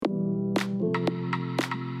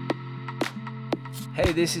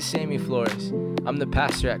Hey, this is Sammy Flores. I'm the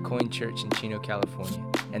pastor at Coin Church in Chino, California,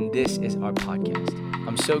 and this is our podcast.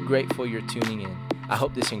 I'm so grateful you're tuning in. I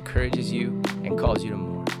hope this encourages you and calls you to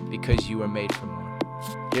more because you were made for more.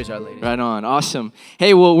 Here's our latest. Right on. Awesome.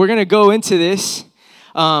 Hey, well, we're going to go into this.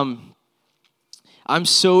 I'm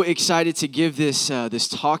so excited to give this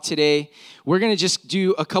talk today. We're going to just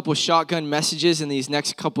do a couple shotgun messages in these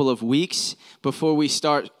next couple of weeks before we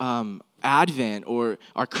start Advent or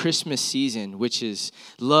our Christmas season, which is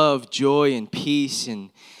love, joy, and peace,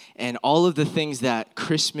 and all of the things that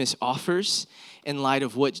Christmas offers in light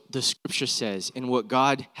of what the Scripture says and what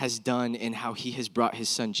God has done and how He has brought His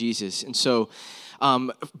Son Jesus. And so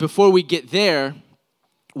before we get there,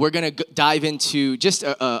 we're going to dive into just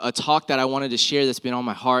a talk that I wanted to share that's been on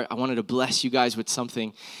my heart. I wanted to bless you guys with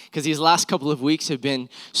something because these last couple of weeks have been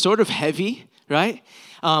sort of heavy, right?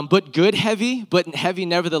 But good heavy, but heavy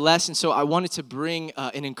nevertheless. And so I wanted to bring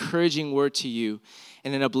an encouraging word to you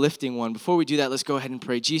and an uplifting one. Before we do that, let's go ahead and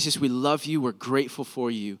pray. Jesus, we love you. We're grateful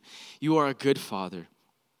for you. You are a good Father.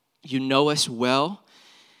 You know us well,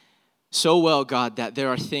 so well, God, that there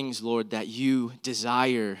are things, Lord, that you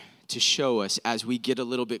desire to show us as we get a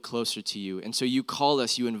little bit closer to you. And so you call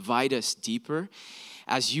us, you invite us deeper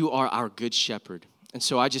as you are our good shepherd. And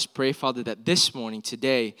so I just pray, Father, that this morning,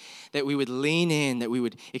 today, that we would lean in, that we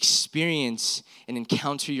would experience and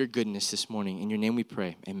encounter your goodness this morning. In your name we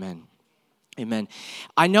pray. Amen. Amen.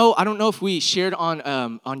 I don't know if we shared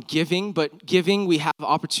on giving, but giving, we have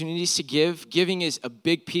opportunities to give. Giving is a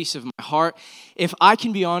big piece of my heart. If I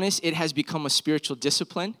can be honest, it has become a spiritual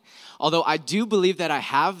discipline. Although I do believe that I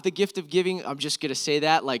have the gift of giving, I'm just going to say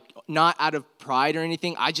that, like not out of pride or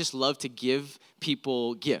anything. I just love to give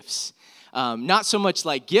people gifts. Not so much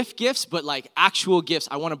like gifts, but like actual gifts.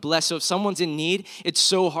 I want to bless. So if someone's in need, it's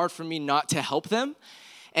so hard for me not to help them.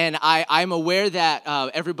 And I'm aware that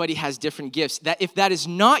everybody has different gifts. That if that is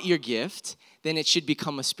not your gift, then it should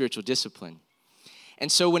become a spiritual discipline.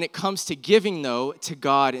 And so when it comes to giving, though, to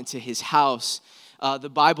God and to His house, the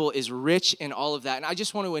Bible is rich in all of that. And I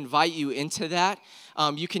just want to invite you into that.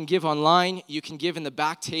 You can give online. You can give in the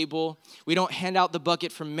back table. We don't hand out the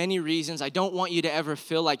bucket for many reasons. I don't want you to ever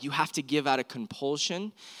feel like you have to give out of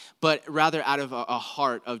compulsion, but rather out of a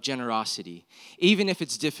heart of generosity, even if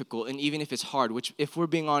it's difficult and even if it's hard, which if we're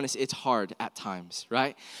being honest, it's hard at times,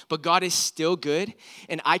 right? But God is still good,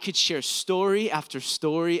 and I could share story after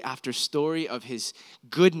story after story of His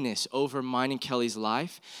goodness over mine and Kelly's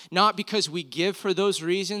life, not because we give for those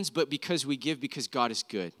reasons, but because we give because God is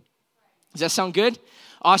good. Does that sound good?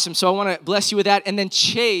 Awesome. So I want to bless you with that. And then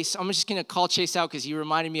Chase, I'm just going to call Chase out because he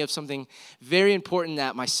reminded me of something very important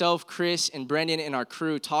that myself, Chris, and Brendan and our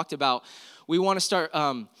crew talked about. We want to start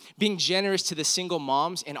being generous to the single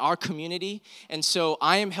moms in our community. And so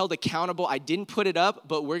I am held accountable. I didn't put it up,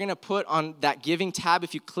 but we're going to put on that giving tab.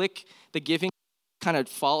 If you click the giving, it kind of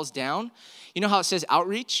falls down. You know how it says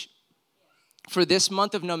outreach? For this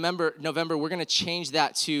month of November, we're going to change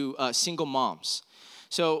that to single moms.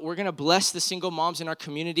 So we're going to bless the single moms in our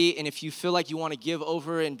community, and if you feel like you want to give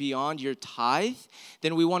over and beyond your tithe,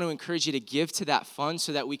 then we want to encourage you to give to that fund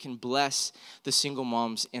so that we can bless the single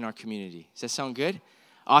moms in our community. Does that sound good?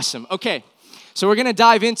 Awesome. Okay, so we're going to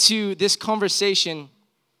dive into this conversation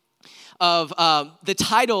of the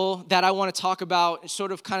title that I want to talk about,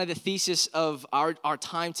 sort of kind of the thesis of our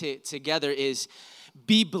time together is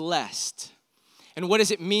Be Blessed. And what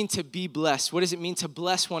does it mean to be blessed? What does it mean to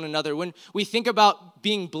bless one another? When we think about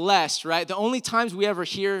being blessed, right, the only times we ever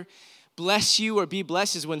hear bless you or be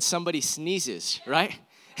blessed is when somebody sneezes, right?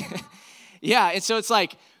 Yeah, and so it's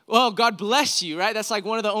like, well, God bless you, right? That's like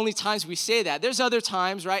one of the only times we say that. There's other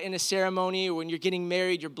times, right, in a ceremony or when you're getting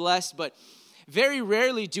married, you're blessed, but very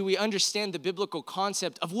rarely do we understand the biblical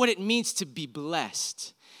concept of what it means to be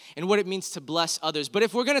blessed and what it means to bless others. But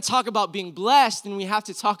if we're going to talk about being blessed, then we have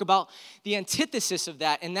to talk about the antithesis of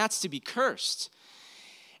that, and that's to be cursed.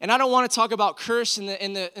 And I don't want to talk about curse in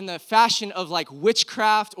the fashion of like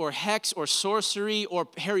witchcraft or hex or sorcery or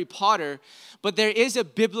Harry Potter, but there is a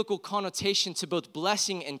biblical connotation to both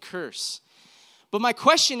blessing and curse. But my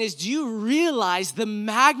question is, do you realize the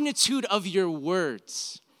magnitude of your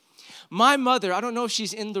words? My mother, I don't know if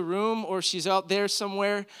she's in the room or she's out there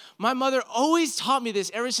somewhere. My mother always taught me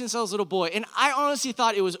this ever since I was a little boy. And I honestly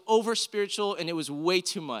thought it was over spiritual and it was way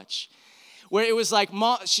too much. Where it was like,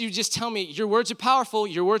 Mom, she would just tell me, your words are powerful,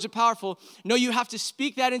 your words are powerful. No, you have to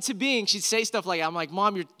speak that into being. She'd say stuff like that. I'm like,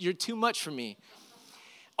 Mom, you're too much for me.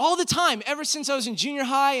 All the time, ever since I was in junior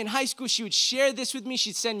high and high school, she would share this with me.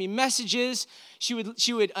 She'd send me messages. She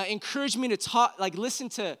would encourage me to talk, like listen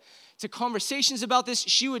to to conversations about this.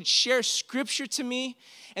 She would share scripture to me.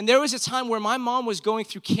 And there was a time where my mom was going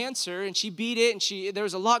through cancer, and she beat it, and there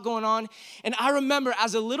was a lot going on. And I remember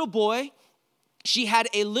as a little boy, she had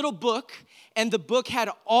a little book, and the book had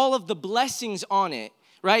all of the blessings on it,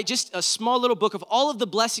 right? Just a small little book of all of the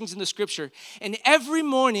blessings in the scripture. And every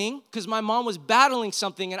morning, because my mom was battling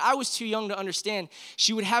something and I was too young to understand,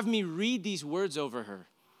 she would have me read these words over her.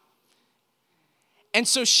 And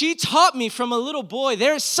so she taught me from a little boy,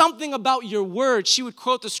 there is something about your word. She would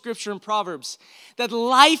quote the scripture in Proverbs, that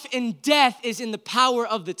life and death is in the power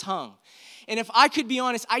of the tongue. And if I could be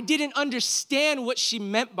honest, I didn't understand what she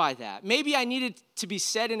meant by that. Maybe I needed to be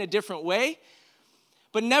said in a different way.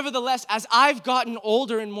 But nevertheless, as I've gotten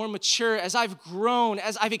older and more mature, as I've grown,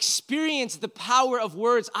 as I've experienced the power of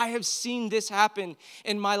words, I have seen this happen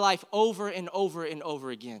in my life over and over and over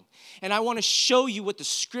again. And I want to show you what the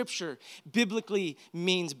scripture biblically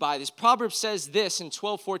means by this. Proverbs says this in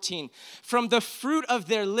 12:14, from the fruit of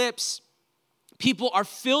their lips, people are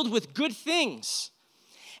filled with good things,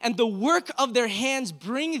 and the work of their hands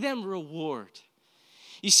bring them reward.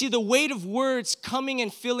 You see, the weight of words coming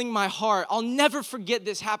and filling my heart. I'll never forget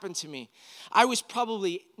this happened to me. I was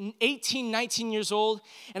probably 18, 19 years old,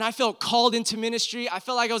 and I felt called into ministry. I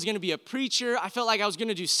felt like I was going to be a preacher. I felt like I was going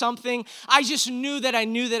to do something. I just knew that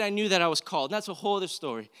I was called. And that's a whole other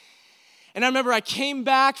story. And I remember I came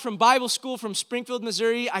back from Bible school from Springfield,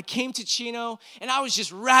 Missouri. I came to Chino, and I was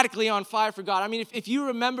just radically on fire for God. I mean, if you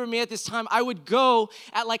remember me at this time, I would go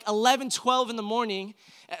at like 11, 12 in the morning,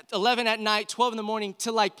 at 11 at night, 12 in the morning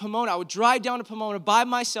to like Pomona. I would drive down to Pomona by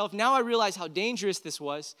myself. Now I realize how dangerous this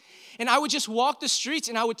was. And I would just walk the streets,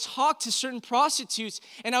 and I would talk to certain prostitutes,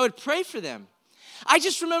 and I would pray for them. I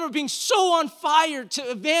just remember being so on fire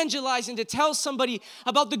to evangelize and to tell somebody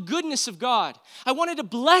about the goodness of God. I wanted to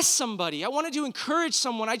bless somebody. I wanted to encourage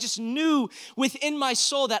someone. I just knew within my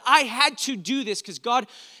soul that I had to do this because God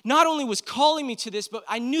not only was calling me to this, but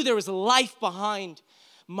I knew there was life behind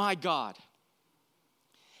my God.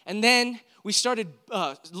 And then we started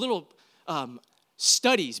little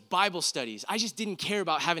studies, Bible studies. I just didn't care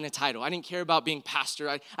about having a title. I didn't care about being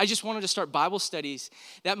pastor. I just wanted to start Bible studies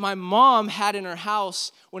that my mom had in her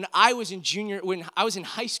house when I was in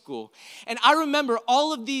high school. And I remember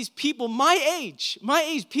all of these people, my age,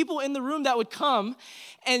 people in the room that would come,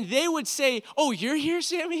 and they would say, "Oh, you're here,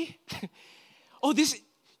 Sammy?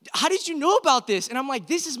 How did you know about this?" And I'm like,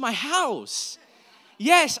 "This is my house."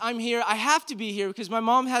 Yes, I'm here. I have to be here because my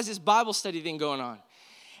mom has this Bible study thing going on.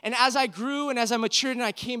 And as I grew and as I matured and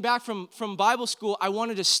I came back from Bible school, I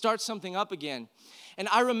wanted to start something up again. And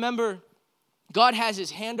I remember God has his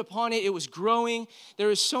hand upon it. It was growing. There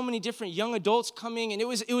was so many different young adults coming, and it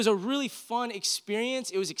was a really fun experience.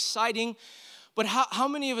 It was exciting. But how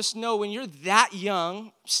many of us know when you're that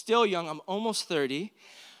young, still young, I'm almost 30,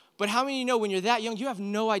 but how many of you know when you're that young, you have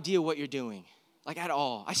no idea what you're doing, like at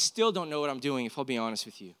all? I still don't know what I'm doing, if I'll be honest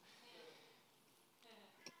with you.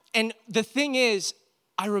 And the thing is,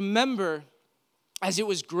 I remember as it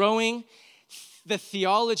was growing, the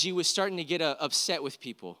theology was starting to get upset with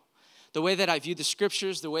people. The way that I viewed the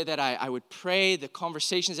scriptures, the way that I would pray, the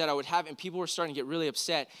conversations that I would have, and people were starting to get really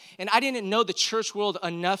upset. And I didn't know the church world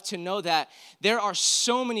enough to know that there are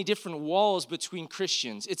so many different walls between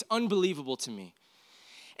Christians. It's unbelievable to me.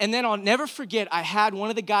 And then I'll never forget, I had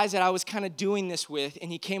one of the guys that I was kind of doing this with,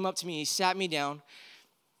 and he came up to me, he sat me down,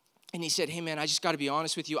 and he said, "Hey man, I just got to be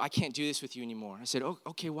honest with you. I can't do this with you anymore." I said, "Oh,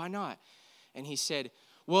 okay, why not?" And he said,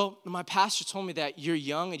 "Well, my pastor told me that you're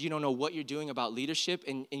young and you don't know what you're doing about leadership,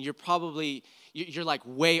 and you're like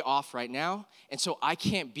way off right now, and so I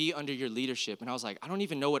can't be under your leadership." And I was like, I don't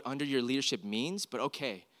even know what under your leadership means, but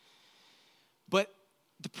okay. But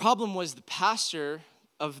the problem was the pastor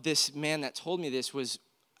of this man that told me this was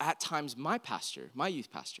at times my pastor, my youth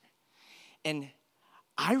pastor. And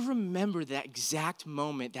I remember that exact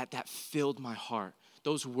moment that filled my heart.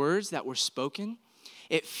 Those words that were spoken,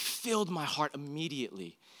 it filled my heart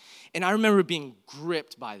immediately. And I remember being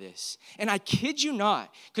gripped by this. And I kid you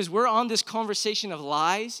not, because we're on this conversation of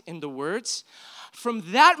lies in the words.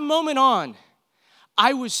 From that moment on,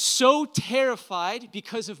 I was so terrified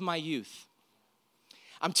because of my youth.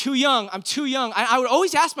 I'm too young. I would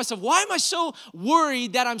always ask myself, why am I so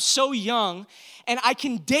worried that I'm so young? And I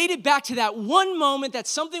can date it back to that one moment that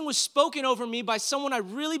something was spoken over me by someone I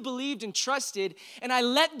really believed and trusted, and I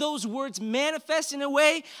let those words manifest in a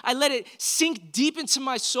way. I let it sink deep into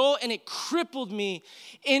my soul, and it crippled me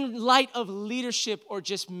in light of leadership or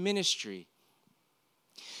just ministry.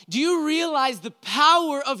 Do you realize the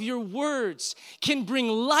power of your words can bring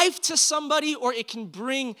life to somebody, or it can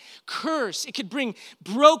bring curse? It could bring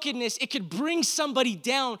brokenness. It could bring somebody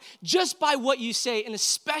down just by what you say, and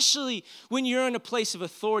especially when you're in a place of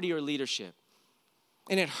authority or leadership.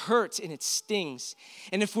 And it hurts and it stings.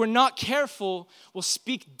 And if we're not careful, we'll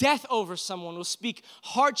speak death over someone. We'll speak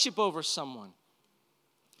hardship over someone.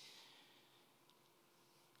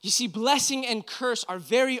 You see, blessing and curse are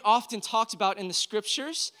very often talked about in the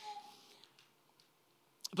scriptures.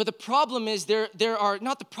 But the problem is there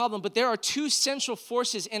are two central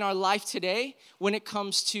forces in our life today when it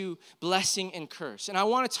comes to blessing and curse. And I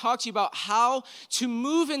want to talk to you about how to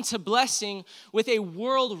move into blessing with a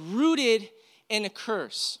world rooted in a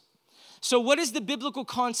curse. So what is the biblical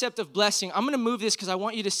concept of blessing? I'm going to move this because I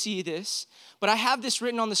want you to see this. But I have this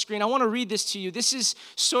written on the screen. I want to read this to you. This is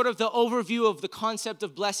sort of the overview of the concept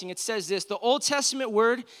of blessing. It says this: the Old Testament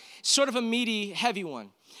word, sort of a meaty, heavy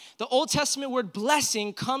one. The Old Testament word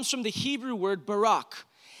blessing comes from the Hebrew word barak.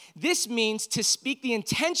 This means to speak the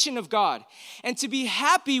intention of God and to be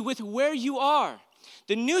happy with where you are.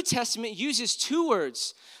 The New Testament uses two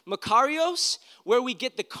words, makarios, where we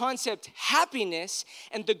get the concept happiness,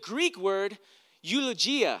 and the Greek word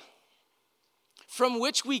eulogia, from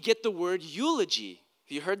which we get the word eulogy.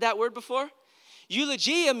 Have you heard that word before?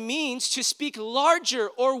 Eulogia means to speak larger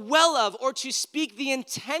or well of, or to speak the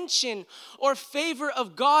intention or favor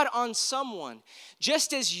of God on someone.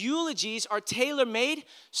 Just as eulogies are tailor-made,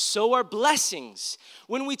 so are blessings.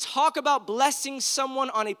 When we talk about blessing someone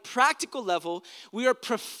on a practical level, we are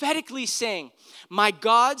prophetically saying, my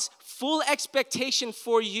God's full expectation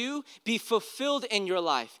for you be fulfilled in your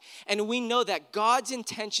life. And we know that God's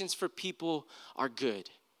intentions for people are good.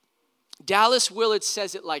 Dallas Willard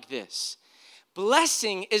says it like this: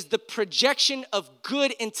 blessing is the projection of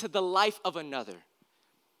good into the life of another.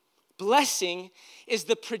 Blessing is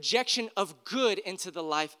the projection of good into the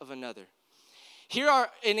life of another. Here are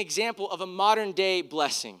an example of a modern day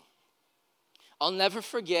blessing. I'll never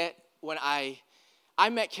forget when I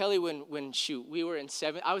met Kelly when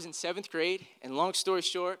I was in seventh grade, and long story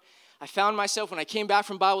short, I found myself when I came back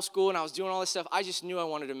from Bible school and I was doing all this stuff, I just knew I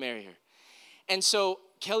wanted to marry her. And so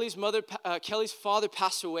Kelly's father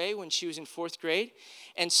passed away when she was in fourth grade.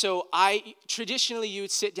 And so traditionally you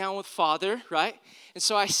would sit down with father, right? And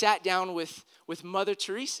so I sat down with Mother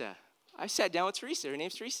Teresa. I sat down with Teresa. Her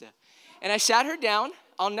name's Teresa. And I sat her down.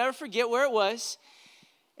 I'll never forget where it was.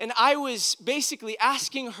 And I was basically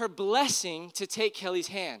asking her blessing to take Kelly's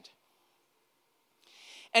hand.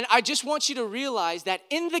 And I just want you to realize that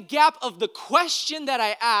in the gap of the question that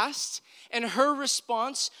I asked and her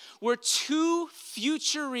response were two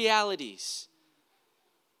future realities.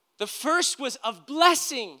 The first was of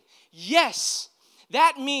blessing. Yes,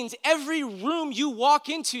 that means every room you walk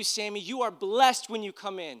into, Sammy, you are blessed when you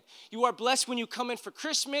come in. You are blessed when you come in for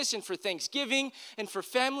Christmas and for Thanksgiving and for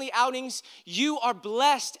family outings. You are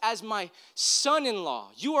blessed as my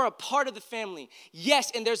son-in-law. You are a part of the family.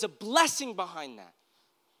 Yes, and there's a blessing behind that.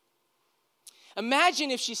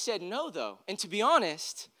 Imagine if she said no, though. And to be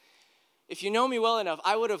honest, if you know me well enough,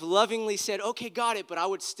 I would have lovingly said, okay, got it, but I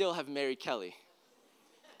would still have married Kelly.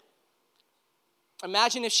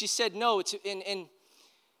 Imagine if she said no, and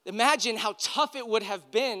imagine how tough it would have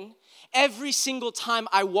been every single time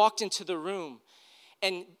I walked into the room.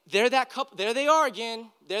 And that couple, there they are again.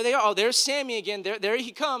 There they are. Oh, there's Sammy again. There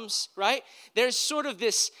he comes, right? There's sort of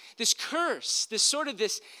this curse,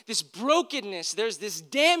 this brokenness. There's this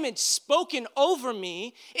damage spoken over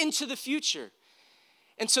me into the future.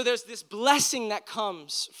 And so there's this blessing that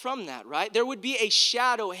comes from that, right? There would be a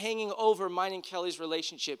shadow hanging over mine and Kelly's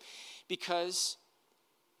relationship because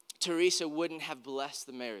Teresa wouldn't have blessed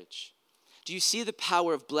the marriage. Do you see the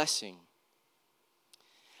power of blessing?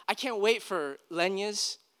 I can't wait for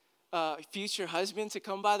Lenya's future husband to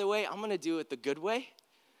come, by the way. I'm going to do it the good way,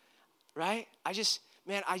 right? I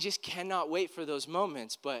just cannot wait for those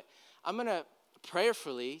moments. But I'm going to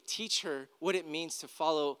prayerfully teach her what it means to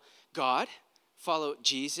follow God, follow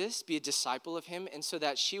Jesus, be a disciple of him, and so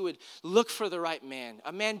that she would look for the right man,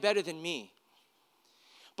 a man better than me.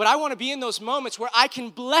 But I want to be in those moments where I can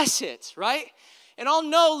bless it, right? And I'll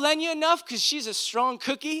know Lenya enough because she's a strong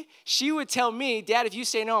cookie. She would tell me, Dad, if you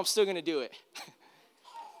say no, I'm still going to do it.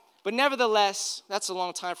 But nevertheless, that's a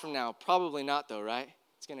long time from now. Probably not, though, right?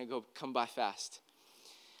 It's going to come by fast.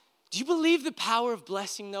 Do you believe the power of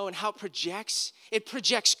blessing, though, and how it projects? It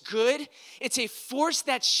projects good. It's a force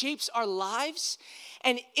that shapes our lives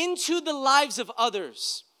and into the lives of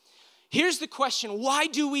others. Here's the question: why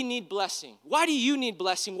do we need blessing? Why do you need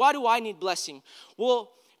blessing? Why do I need blessing?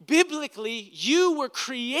 Well, biblically, you were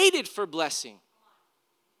created for blessing.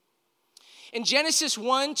 In Genesis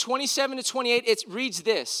 1, 27 to 28, it reads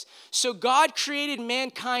this. So God created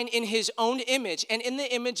mankind in his own image, and in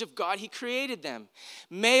the image of God, he created them.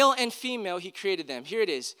 Male and female, he created them. Here it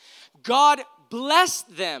is. God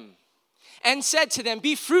blessed them and said to them,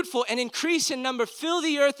 be fruitful and increase in number, fill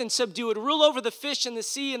the earth and subdue it, rule over the fish in the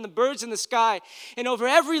sea and the birds in the sky, and over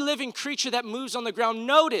every living creature that moves on the ground.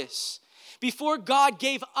 Notice, before God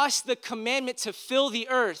gave us the commandment to fill the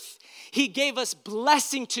earth, he gave us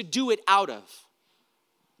blessing to do it out of.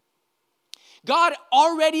 God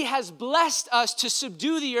already has blessed us to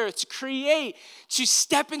subdue the earth, to create, to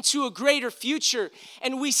step into a greater future.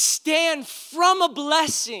 And we stand from a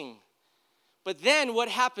blessing. But then what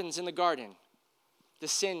happens in the garden? The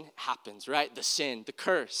sin happens, right? The sin, the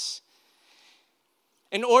curse.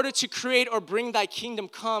 In order to create or bring thy kingdom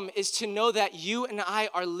come is to know that you and I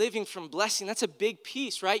are living from blessing. That's a big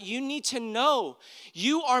piece, right? You need to know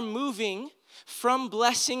you are moving from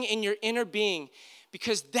blessing in your inner being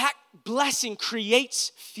because that blessing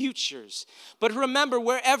creates futures. But remember,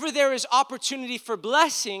 wherever there is opportunity for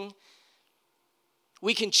blessing,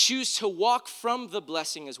 we can choose to walk from the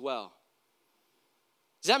blessing as well.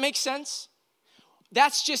 Does that make sense?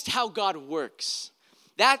 That's just how God works.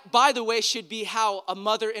 That, by the way, should be how a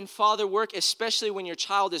mother and father work, especially when your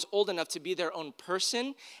child is old enough to be their own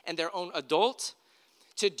person and their own adult,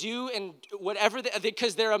 to do and whatever,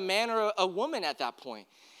 because they're a man or a woman at that point.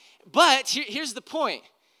 But here's the point.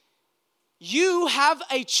 You have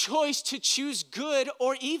a choice to choose good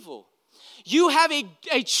or evil. You have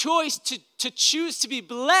a choice to choose to be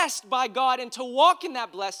blessed by God and to walk in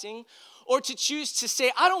that blessing, or to choose to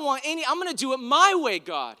say, I don't want any, I'm going to do it my way,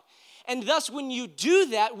 God. And thus, when you do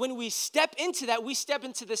that, when we step into that, we step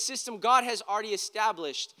into the system God has already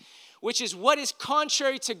established, which is what is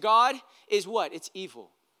contrary to God is what? It's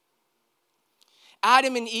evil.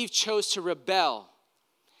 Adam and Eve chose to rebel.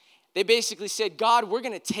 They basically said, God, we're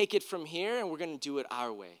going to take it from here and we're going to do it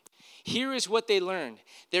our way. Here is what they learned.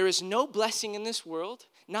 There is no blessing in this world,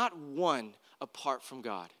 not one apart from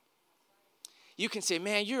God. You can say,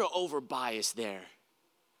 man, you're over-biased there.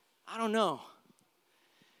 I don't know.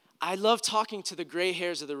 I love talking to the gray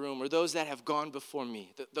hairs of the room or those that have gone before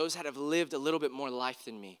me, those that have lived a little bit more life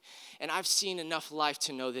than me. And I've seen enough life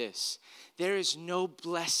to know this. There is no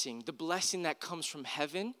blessing, the blessing that comes from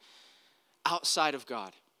heaven, outside of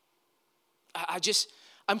God.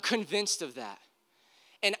 I'm convinced of that.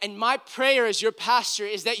 And my prayer as your pastor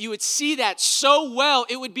is that you would see that so well,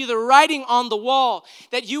 it would be the writing on the wall,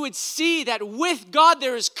 that you would see that with God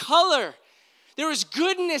there is color. There is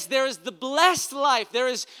goodness, there is the blessed life, there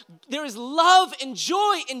is love and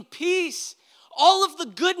joy and peace. All of the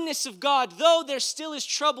goodness of God, though there still is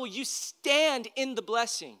trouble, you stand in the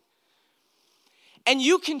blessing. And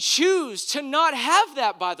you can choose to not have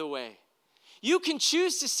that, by the way. You can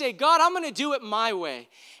choose to say, God, I'm going to do it my way.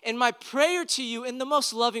 And my prayer to you in the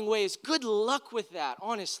most loving way is good luck with that,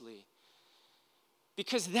 honestly.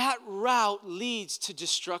 Because that route leads to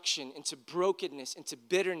destruction, into brokenness, into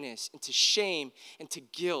bitterness, into shame, into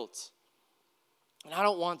guilt. And I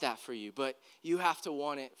don't want that for you, but you have to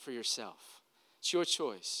want it for yourself. It's your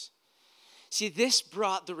choice. See, this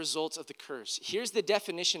brought the results of the curse. Here's the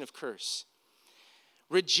definition of curse.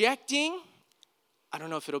 Rejecting, I don't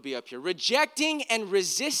know if it'll be up here, rejecting and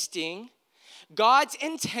resisting God's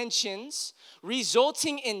intentions,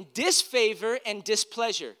 resulting in disfavor and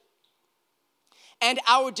displeasure, and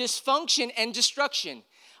our dysfunction and destruction.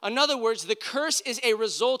 In other words, the curse is a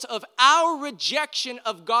result of our rejection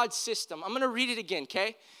of God's system. I'm going to read it again,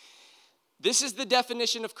 okay? This is the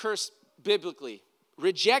definition of curse biblically.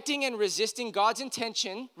 Rejecting and resisting God's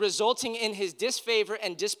intention, resulting in his disfavor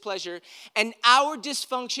and displeasure, and our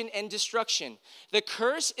dysfunction and destruction. The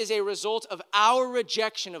curse is a result of our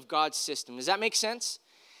rejection of God's system. Does that make sense?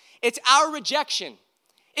 It's our rejection.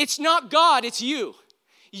 It's not God, it's you.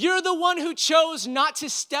 You're the one who chose not to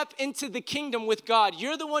step into the kingdom with God.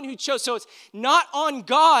 You're the one who chose. So it's not on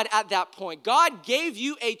God at that point. God gave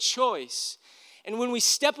you a choice. And when we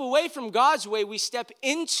step away from God's way, we step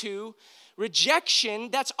into rejection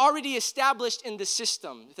that's already established in the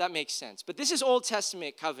system, if that makes sense. But this is Old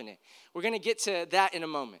Testament covenant. We're going to get to that in a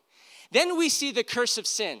moment. Then we see the curse of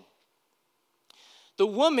sin. The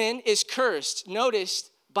woman is cursed, notice,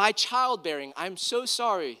 by childbearing. I'm so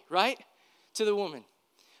sorry, right? To the woman.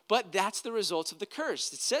 But that's the result of the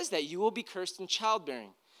curse. It says that you will be cursed in childbearing.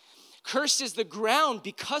 Cursed is the ground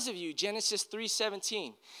because of you, Genesis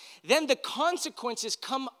 3:17. Then the consequences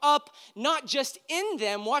come up not just in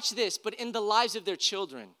them, watch this, but in the lives of their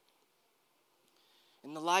children.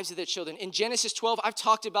 In the lives of their children. In Genesis 12, I've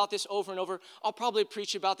talked about this over and over. I'll probably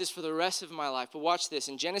preach about this for the rest of my life, but watch this.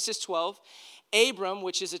 In Genesis 12, Abram,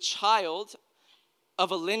 which is a child of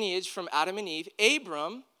a lineage from Adam and Eve.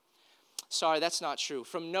 Abram, sorry, that's not true,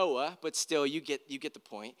 from Noah, but still, you get the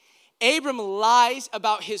point. Abram lies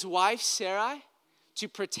about his wife, Sarai, to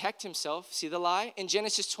protect himself. See the lie? In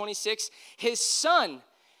Genesis 26, his son,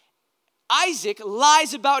 Isaac,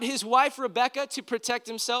 lies about his wife, Rebekah, to protect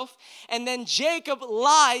himself. And then Jacob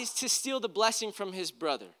lies to steal the blessing from his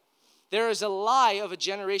brother. There is a lie of a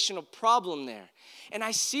generational problem there. And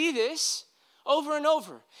I see this over and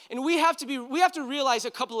over. And we have to realize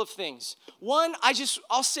a couple of things. One,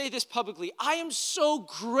 I'll say this publicly. I am so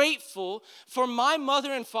grateful for my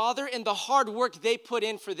mother and father and the hard work they put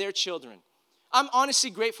in for their children. I'm honestly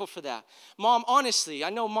grateful for that. Mom, honestly, I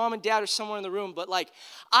know mom and dad are somewhere in the room, but like,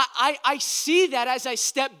 I see that as I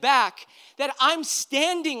step back, that I'm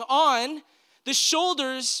standing on the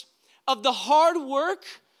shoulders of the hard work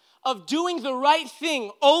of doing the right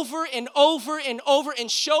thing over and over and over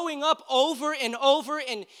and showing up over and over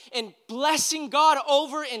and blessing God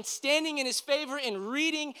over and standing in his favor and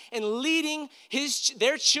reading and leading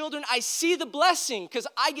their children. I see the blessing because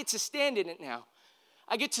I get to stand in it now.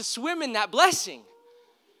 I get to swim in that blessing.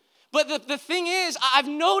 But the thing is, I've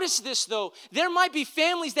noticed this though. There might be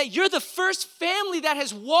families that you're the first family that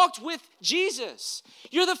has walked with Jesus.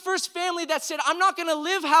 You're the first family that said, I'm not going to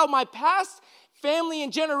live how my past family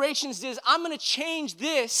and generations did. I'm going to change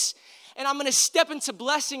this and I'm going to step into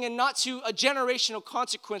blessing and not to a generational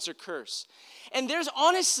consequence or curse. And there's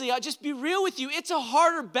honestly, I'll just be real with you, it's a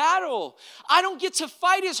harder battle. I don't get to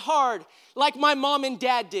fight as hard like my mom and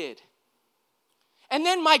dad did. And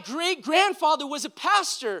then my great-grandfather was a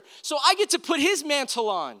pastor, so I get to put his mantle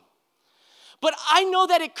on. But I know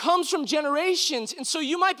that it comes from generations, and so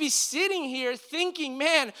you might be sitting here thinking,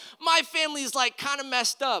 man, my family is like kind of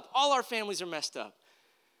messed up. All our families are messed up.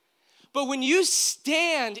 But when you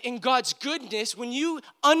stand in God's goodness, when you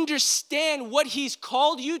understand what he's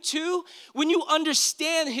called you to, when you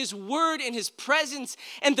understand his word and his presence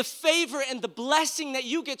and the favor and the blessing that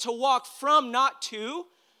you get to walk from, not to,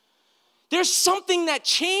 there's something that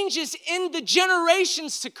changes in the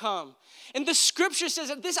generations to come. And the scripture says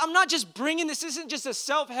that I'm not just bringing, this isn't just a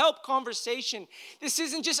self-help conversation. This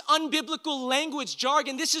isn't just unbiblical language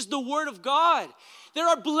jargon. This is the word of God. There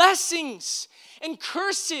are blessings and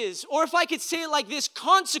curses, or if I could say it like this,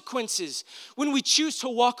 consequences when we choose to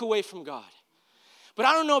walk away from God. But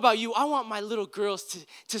I don't know about you. I want my little girls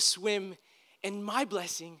to swim in my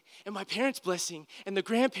blessing and my parents' blessing and the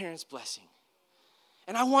grandparents' blessing.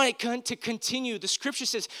 And I want it to continue. The scripture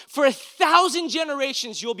says, for 1,000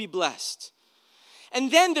 generations, you'll be blessed.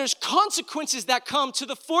 And then there's consequences that come to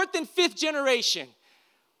the 4th and 5th generation.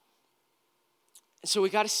 And so we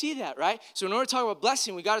got to see that, right? So in order to talk about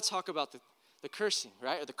blessing, we got to talk about the cursing,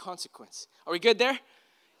 right? Or the consequence. Are we good there?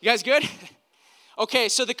 You guys good? Okay,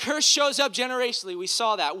 so the curse shows up generationally. We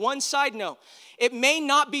saw that. One side note, it may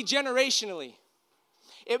not be generationally.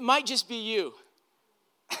 It might just be you.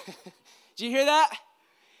 Did you hear that?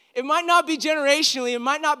 It might not be generationally. It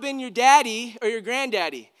might not be your daddy or your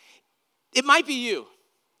granddaddy. It might be you.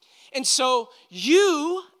 And so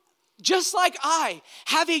you, just like I,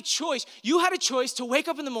 have a choice. You had a choice to wake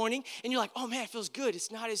up in the morning and you're like, oh man, it feels good.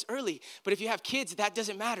 It's not as early. But if you have kids, that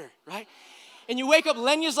doesn't matter, right? And you wake up,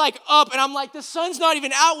 Lenya's like up, and I'm like, the sun's not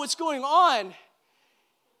even out. What's going on?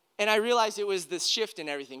 And I realized it was this shift and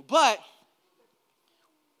everything. But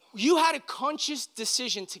you had a conscious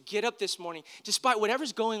decision to get up this morning, despite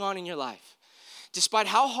whatever's going on in your life, despite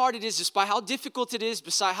how hard it is, despite how difficult it is,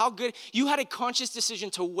 despite how good, you had a conscious decision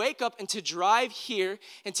to wake up and to drive here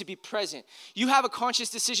and to be present. You have a conscious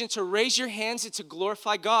decision to raise your hands and to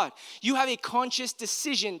glorify God. You have a conscious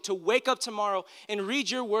decision to wake up tomorrow and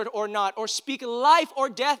read your word or not, or speak life or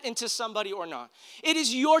death into somebody or not. It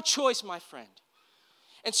is your choice, my friend.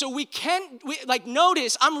 And so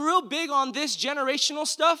notice, I'm real big on this generational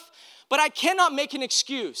stuff, but I cannot make an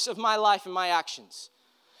excuse of my life and my actions.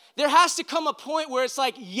 There has to come a point where it's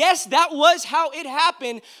like, yes, that was how it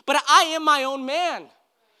happened, but I am my own man.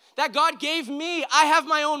 That God gave me. I have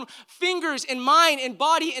my own fingers and mind and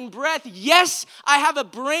body and breath. Yes, I have a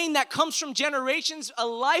brain that comes from generations, a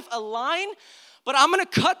life, a line, but I'm going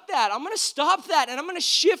to cut that. I'm going to stop that, and I'm going to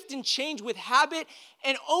shift and change with habit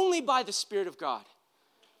and only by the Spirit of God.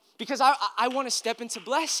 Because I want to step into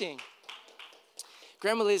blessing.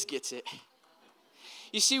 Grandma Liz gets it.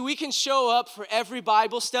 You see, we can show up for every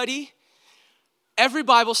Bible study, every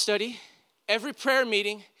prayer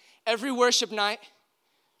meeting, every worship night.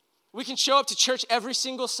 We can show up to church every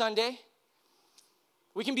single Sunday.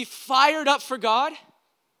 We can be fired up for God.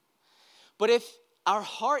 But if our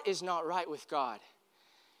heart is not right with God,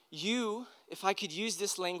 if I could use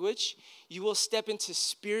this language, you will step into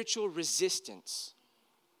spiritual resistance.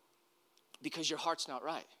 because your heart's not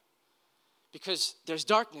right. Because there's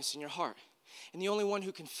darkness in your heart. And the only one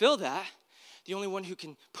who can fill that, the only one who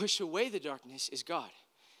can push away the darkness is God.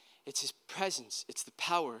 It's his presence. It's the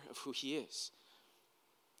power of who he is.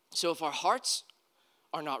 So if our hearts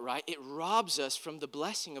are not right, it robs us from the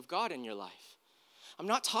blessing of God in your life. I'm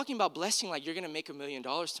not talking about blessing like you're going to make $1 million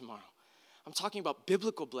tomorrow. I'm talking about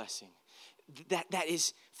biblical blessing. That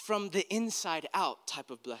is from the inside out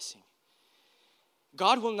type of blessing.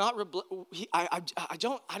 God will not, I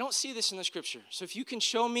don't see this in the scripture. So if you can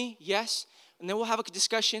show me, yes, and then we'll have a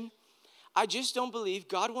discussion. I just don't believe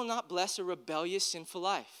God will not bless a rebellious, sinful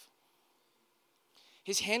life.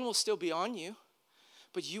 His hand will still be on you,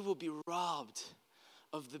 but you will be robbed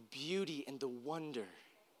of the beauty and the wonder.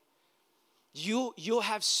 You'll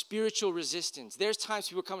have spiritual resistance. There's times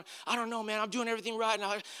people come, I don't know, man, I'm doing everything right, and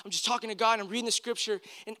I'm just talking to God, and I'm reading the scripture,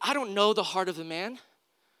 and I don't know the heart of the man.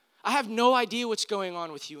 I have no idea what's going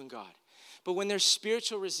on with you and God. But when there's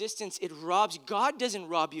spiritual resistance, it robs. God doesn't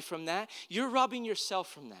rob you from that. You're robbing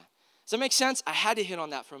yourself from that. Does that make sense? I had to hit on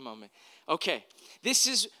that for a moment. Okay, this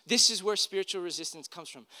is where spiritual resistance comes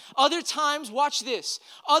from. Other times, watch this.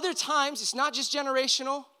 Other times, it's not just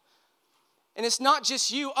generational, and it's not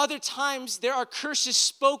just you. Other times, there are curses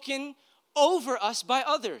spoken over us by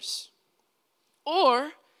others.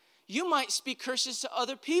 Or you might speak curses to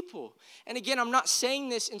other people. And again, I'm not saying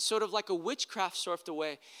this in sort of like a witchcraft sort of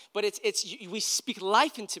way, but we speak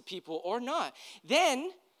life into people or not.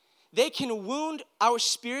 Then they can wound our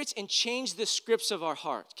spirits and change the scripts of our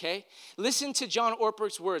heart, okay? Listen to John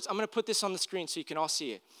Ortberg's words. I'm going to put this on the screen so you can all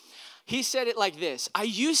see it. He said it like this: I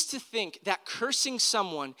used to think that cursing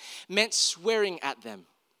someone meant swearing at them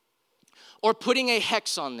or putting a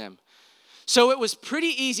hex on them. So it was pretty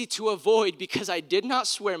easy to avoid because I did not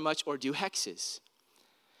swear much or do hexes.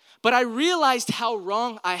 But I realized how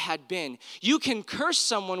wrong I had been. You can curse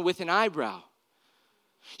someone with an eyebrow.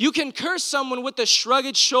 You can curse someone with a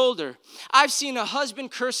shrugged shoulder. I've seen a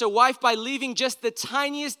husband curse a wife by leaving just the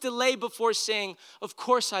tiniest delay before saying, "Of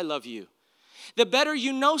course I love you." The better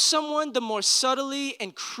you know someone, the more subtly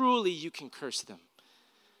and cruelly you can curse them.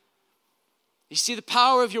 You see the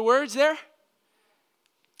power of your words there?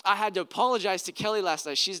 I had to apologize to Kelly last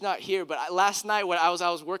night. She's not here, but last night when I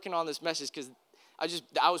was working on this message, because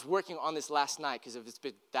I was working on this last night because it's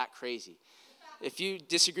been that crazy. If you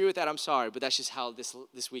disagree with that, I'm sorry, but that's just how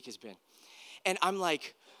this week has been. And I'm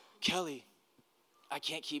like, Kelly, I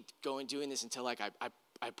can't keep doing this until I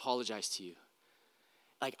apologize to you.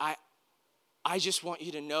 Like I just want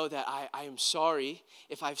you to know that I am sorry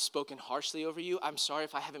if I've spoken harshly over you. I'm sorry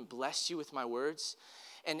if I haven't blessed you with my words.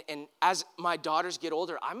 And as my daughters get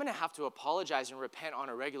older, I'm going to have to apologize and repent on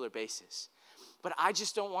a regular basis. But I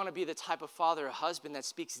just don't want to be the type of father or husband that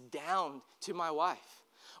speaks down to my wife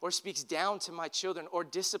or speaks down to my children or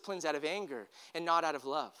disciplines out of anger and not out of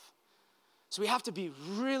love. So we have to be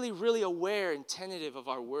really, really aware and tentative of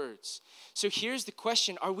our words. So here's the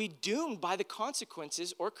question: are we doomed by the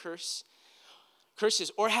consequences or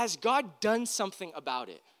curses, or has God done something about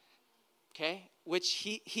it? Okay, which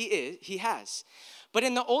he has. But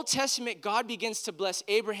in the Old Testament, God begins to bless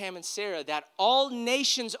Abraham and Sarah that all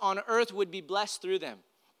nations on earth would be blessed through them.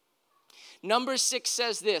 Numbers 6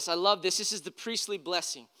 says this. I love this. This is the priestly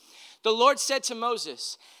blessing. The Lord said to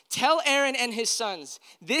Moses, "Tell Aaron and his sons,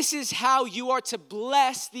 this is how you are to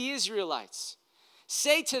bless the Israelites.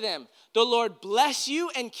 Say to them, the Lord bless you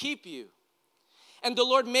and keep you. And the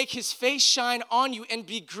Lord make his face shine on you and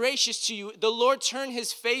be gracious to you. The Lord turn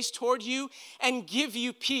his face toward you and give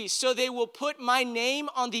you peace. So they will put my name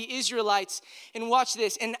on the Israelites." And watch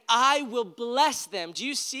this. "And I will bless them." Do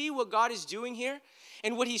you see what God is doing here?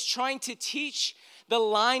 And what he's trying to teach the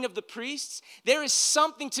line of the priests? There is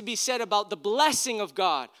something to be said about the blessing of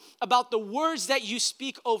God, about the words that you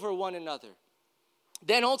speak over one another.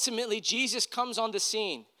 Then ultimately, Jesus comes on the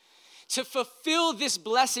scene to fulfill this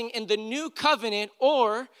blessing in the new covenant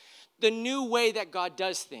or the new way that God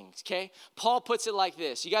does things, okay? Paul puts it like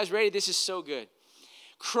this. You guys ready? This is so good.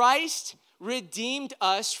 Christ redeemed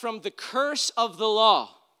us from the curse of the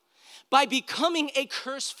law by becoming a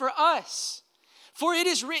curse for us. For it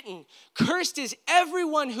is written, "Cursed is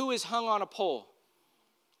everyone who is hung on a pole."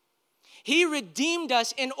 He redeemed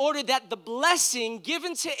us in order that the blessing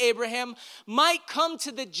given to Abraham might come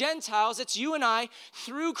to the Gentiles, that's you and I,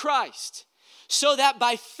 through Christ, so that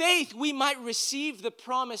by faith we might receive the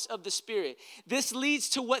promise of the Spirit. This leads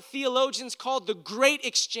to what theologians call the great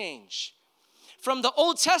exchange. From the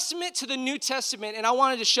Old Testament to the New Testament, and I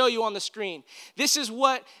wanted to show you on the screen. This is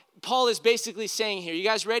what Paul is basically saying here. You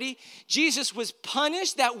guys ready? Jesus was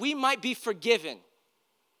punished that we might be forgiven.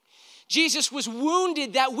 Jesus was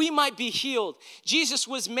wounded that we might be healed. Jesus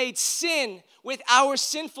was made sin with our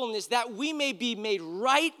sinfulness that we may be made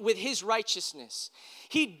right with his righteousness.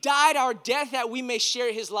 He died our death that we may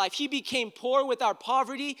share his life. He became poor with our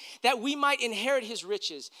poverty that we might inherit his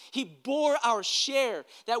riches. He bore our share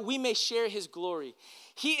that we may share his glory.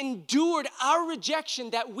 He endured our rejection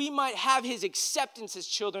that we might have his acceptance as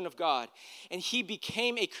children of God. And he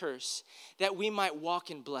became a curse that we might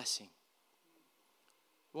walk in blessing.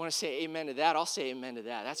 You want to say amen to that? I'll say amen to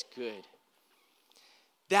that. That's good.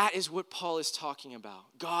 That is what Paul is talking about.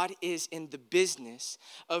 God is in the business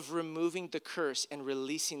of removing the curse and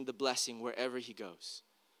releasing the blessing wherever he goes.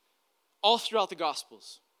 All throughout the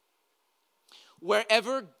Gospels.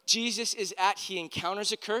 Wherever Jesus is at, he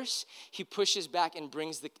encounters a curse, he pushes back and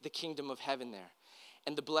brings the kingdom of heaven there.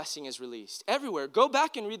 And the blessing is released. Everywhere. Go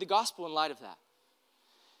back and read the gospel in light of that.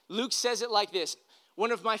 Luke says it like this.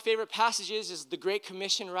 One of my favorite passages is the Great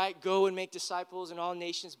Commission, right? Go and make disciples in all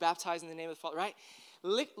nations, baptize in the name of the Father, right?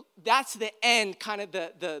 That's the end, kind of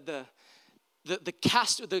the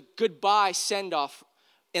goodbye send-off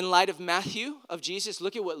in light of Matthew, of Jesus.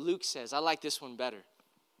 Look at what Luke says. I like this one better.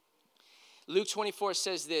 Luke 24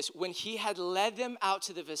 says this, when he had led them out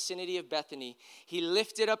to the vicinity of Bethany, he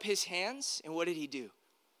lifted up his hands, and what did he do?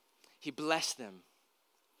 He blessed them.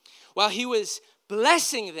 While he was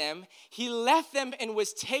blessing them, he left them and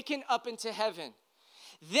was taken up into heaven.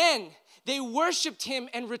 Then they worshiped him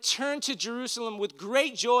and returned to Jerusalem with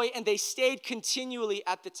great joy, and they stayed continually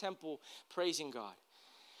at the temple praising God.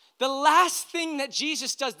 The last thing that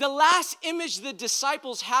Jesus does, the last image the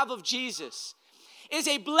disciples have of Jesus is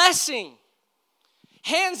a blessing.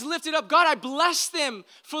 Hands lifted up. God, I bless them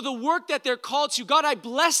for the work that they're called to. God, I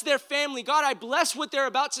bless their family. God, I bless what they're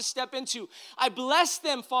about to step into. I bless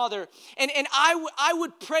them, Father. And I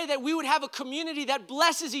would pray that we would have a community that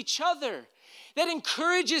blesses each other, that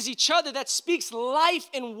encourages each other, that speaks life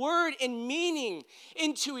and word and meaning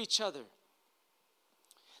into each other.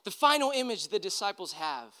 The final image the disciples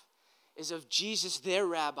have is of Jesus, their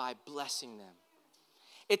rabbi, blessing them.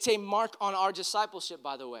 It's a mark on our discipleship,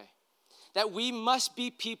 by the way, that we must be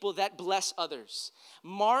people that bless others.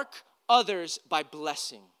 Mark others by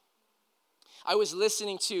blessing. I was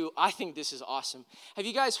listening to, I think this is awesome. Have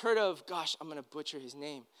you guys heard of, gosh, I'm going to butcher his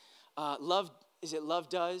name. Love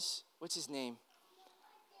Does? What's his name?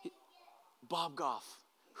 Bob Goff.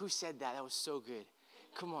 Who said that? That was so good.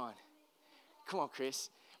 Come on, Chris.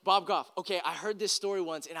 Bob Goff. Okay, I heard this story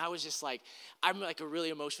once, and I was just like, I'm like a really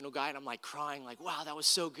emotional guy, and I'm like crying, like, wow, that was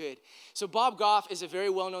so good. So Bob Goff is a very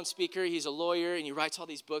well-known speaker. He's a lawyer, and he writes all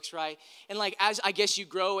these books, right? And like, as I guess you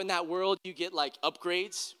grow in that world, you get like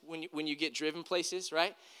upgrades when you get driven places,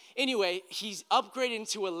 right? Anyway, he's upgraded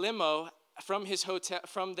into a limo from his hotel,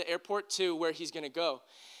 from the airport to where he's going to go.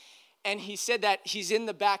 And he said that he's in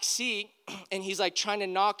the back seat, and he's like trying to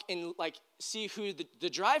knock and like see who the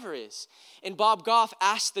driver is. And Bob Goff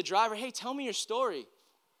asked the driver, hey, tell me your story.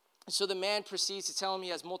 And so the man proceeds to tell him he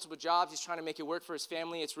has multiple jobs. He's trying to make it work for his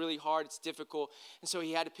family. It's really hard. It's difficult. And so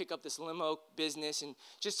he had to pick up this limo business and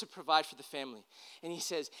just to provide for the family. And he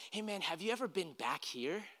says, hey, man, have you ever been back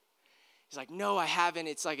here? He's like, no, I haven't.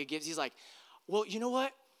 It's like a gift. He's like, well, you know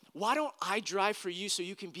what? Why don't I drive for you so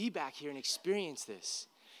you can be back here and experience this?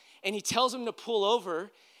 And he tells him to pull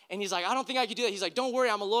over, and he's like, I don't think I could do that. He's like, don't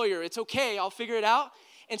worry, I'm a lawyer. It's okay, I'll figure it out.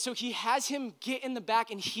 And so he has him get in the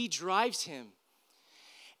back, and he drives him.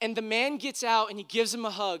 And the man gets out, and he gives him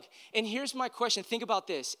a hug. And here's my question. Think about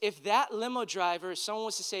this. If that limo driver, someone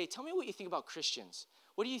was to say, tell me what you think about Christians,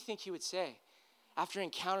 what do you think he would say after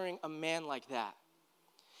encountering a man like that?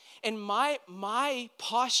 And my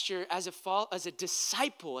posture as a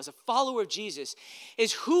disciple, as a follower of Jesus,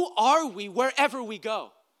 is who are we wherever we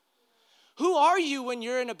go? Who are you when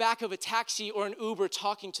you're in the back of a taxi or an Uber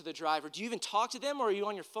talking to the driver? Do you even talk to them, or are you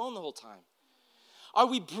on your phone the whole time? Are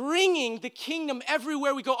we bringing the kingdom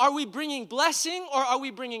everywhere we go? Are we bringing blessing, or are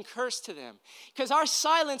we bringing curse to them? Because our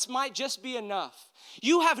silence might just be enough.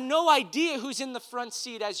 You have no idea who's in the front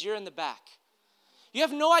seat as you're in the back. You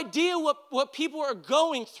have no idea what people are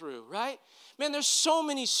going through, right? Man, there's so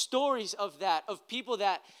many stories of that, of people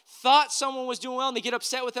that thought someone was doing well and they get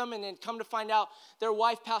upset with them and then come to find out their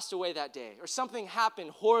wife passed away that day or something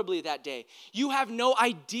happened horribly that day. You have no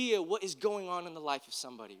idea what is going on in the life of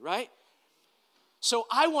somebody, right? So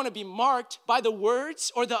I want to be marked by the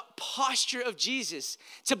words or the posture of Jesus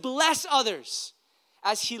to bless others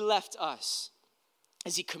as he left us,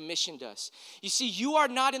 as he commissioned us. You see, you are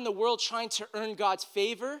not in the world trying to earn God's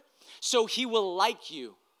favor so he will like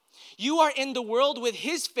you. You are in the world with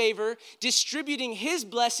his favor, distributing his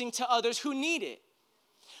blessing to others who need it.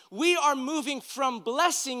 We are moving from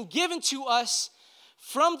blessing given to us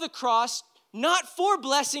from the cross, not for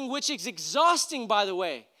blessing, which is exhausting, by the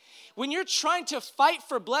way. When you're trying to fight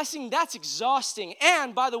for blessing, that's exhausting.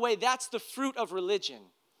 And by the way, that's the fruit of religion.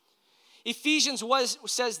 Ephesians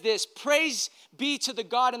says this, praise be to the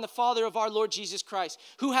God and the Father of our Lord Jesus Christ,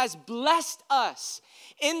 who has blessed us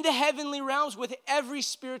in the heavenly realms with every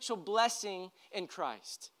spiritual blessing in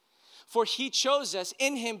Christ. For he chose us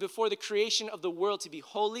in him before the creation of the world to be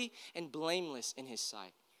holy and blameless in his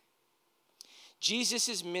sight.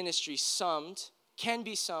 Jesus' ministry can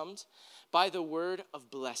be summed by the word of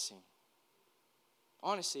blessing.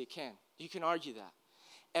 Honestly, it can. You can argue that.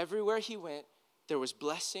 Everywhere he went, there was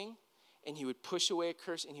blessing, and he would push away a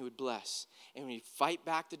curse, and he would bless. And when he'd fight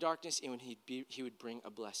back the darkness, and when he would bring a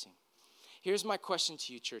blessing. Here's my question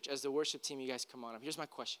to you, church. As the worship team, you guys come on up. Here's my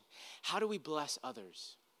question. How do we bless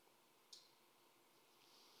others?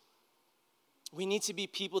 We need to be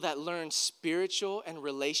people that learn spiritual and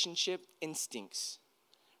relationship instincts,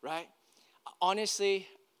 right? Honestly,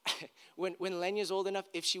 when Lenya's old enough,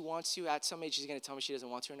 if she wants to, at some age she's going to tell me she doesn't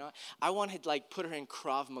want to or not, I want to put her in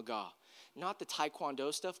Krav Maga. Not the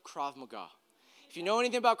Taekwondo stuff, Krav Maga. If you know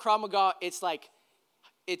anything about Krav Maga, it's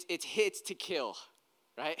it's hits to kill,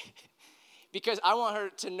 right? Because I want her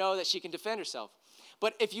to know that she can defend herself.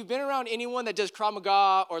 But if you've been around anyone that does Krav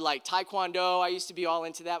Maga or Taekwondo, I used to be all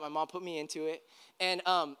into that. My mom put me into it. And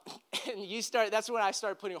that's when I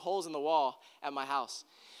started putting holes in the wall at my house.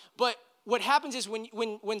 But what happens is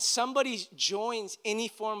when somebody joins any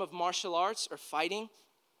form of martial arts or fighting,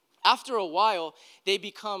 after a while, it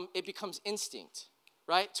becomes instinct,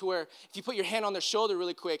 right? To where if you put your hand on their shoulder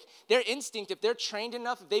really quick, their instinct, if they're trained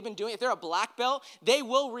enough, if they're a black belt, they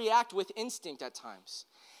will react with instinct at times.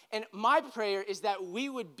 And my prayer is that we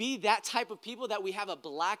would be that type of people, that we have a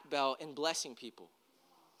black belt in blessing people.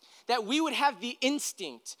 That we would have the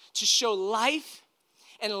instinct to show life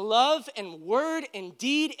and love and word and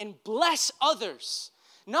deed and bless others.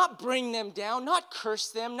 Not bring them down, not curse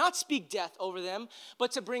them, not speak death over them,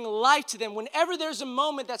 but to bring life to them. Whenever there's a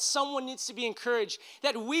moment that someone needs to be encouraged,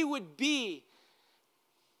 that we would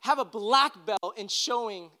have a black belt in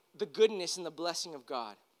showing the goodness and the blessing of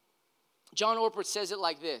God. John Ortberg says it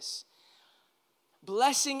like this.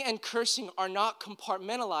 Blessing and cursing are not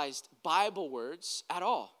compartmentalized Bible words at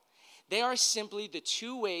all. They are simply the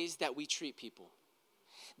two ways that we treat people.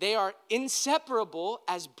 They are inseparable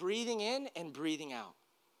as breathing in and breathing out.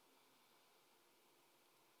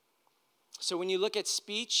 So when you look at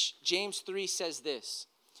speech, James 3 says this.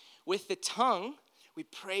 With the tongue, we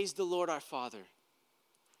praise the Lord our Father.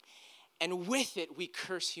 And with it, we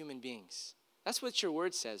curse human beings. That's what your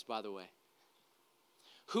word says, by the way.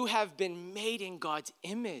 Who have been made in God's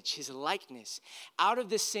image, his likeness. Out of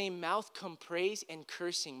the same mouth come praise and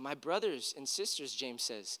cursing. My brothers and sisters, James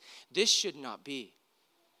says, this should not be.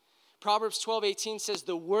 Proverbs 12:18 says,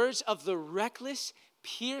 the words of the reckless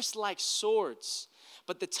pierce like swords,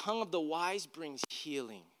 but the tongue of the wise brings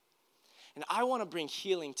healing. And I want to bring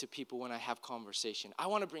healing to people when I have conversation. I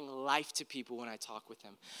want to bring life to people when I talk with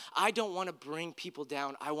them. I don't want to bring people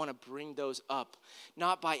down. I want to bring those up,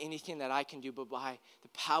 not by anything that I can do, but by the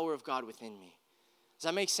power of God within me. Does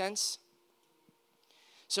that make sense?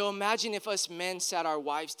 So imagine if us men sat our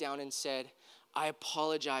wives down and said, I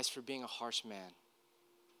apologize for being a harsh man.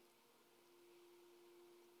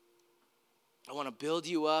 I want to build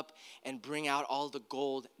you up and bring out all the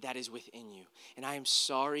gold that is within you. And I am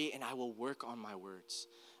sorry, and I will work on my words.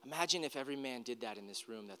 Imagine if every man did that in this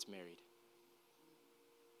room that's married.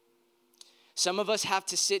 Some of us have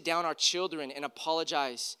to sit down our children and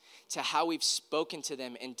apologize to how we've spoken to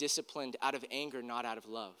them and disciplined out of anger, not out of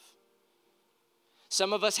love.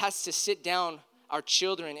 Some of us has to sit down our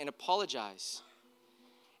children and apologize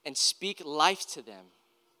and speak life to them.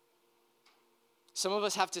 Some of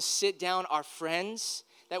us have to sit down our friends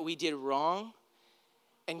that we did wrong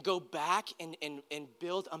and go back and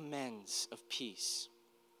build amends of peace.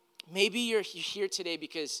 Maybe you're here today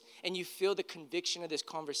and you feel the conviction of this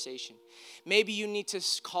conversation. Maybe you need to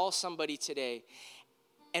call somebody today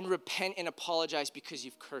and repent and apologize because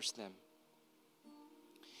you've cursed them.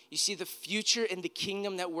 You see, the future in the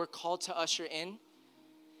kingdom that we're called to usher in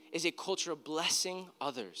is a culture of blessing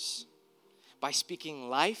others by speaking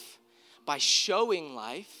life, by showing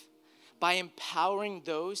life, by empowering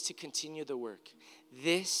those to continue the work.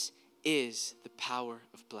 This is the power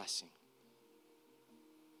of blessing.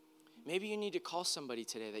 Maybe you need to call somebody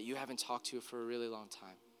today that you haven't talked to for a really long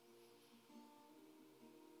time.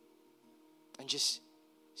 And just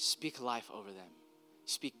speak life over them.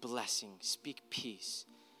 Speak blessing, speak peace.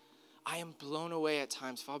 I am blown away at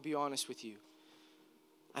times, if I'll be honest with you.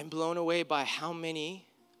 I'm blown away by how many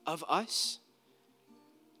of us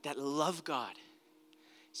that love God,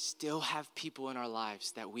 still have people in our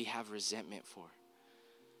lives that we have resentment for.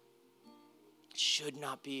 Should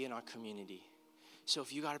not be in our community. So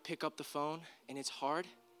if you got to pick up the phone and it's hard,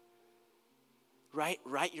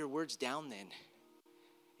 write your words down then.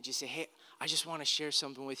 And just say, hey, I just want to share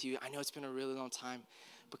something with you. I know it's been a really long time,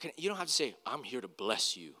 but you don't have to say, I'm here to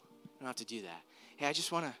bless you. You don't have to do that. Hey, I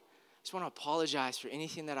just want to apologize for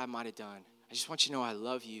anything that I might have done. I just want you to know I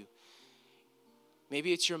love you.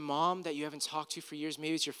 Maybe it's your mom that you haven't talked to for years.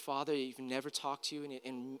 Maybe it's your father that you've never talked to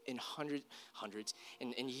in hundreds,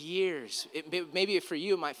 in years. Maybe for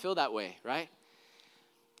you, it might feel that way, right?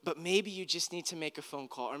 But maybe you just need to make a phone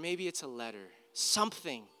call, or maybe it's a letter,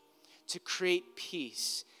 something to create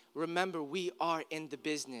peace. Remember, we are in the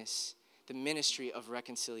business, the ministry of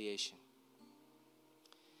reconciliation.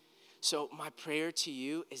 So my prayer to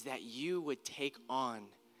you is that you would take on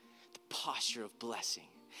the posture of blessing.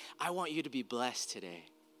 I want you to be blessed today.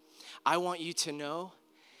 I want you to know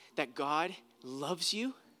that God loves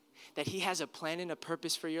you, that he has a plan and a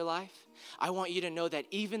purpose for your life. I want you to know that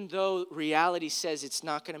even though reality says it's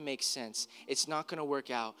not going to make sense, it's not going to work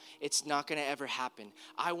out, it's not going to ever happen,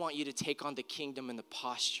 I want you to take on the kingdom and the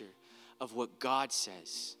posture of what God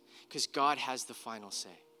says, because God has the final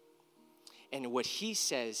say. And what he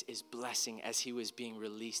says is blessing as he was being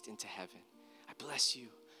released into heaven. I bless you,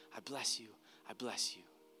 I bless you, I bless you.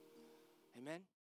 Amen.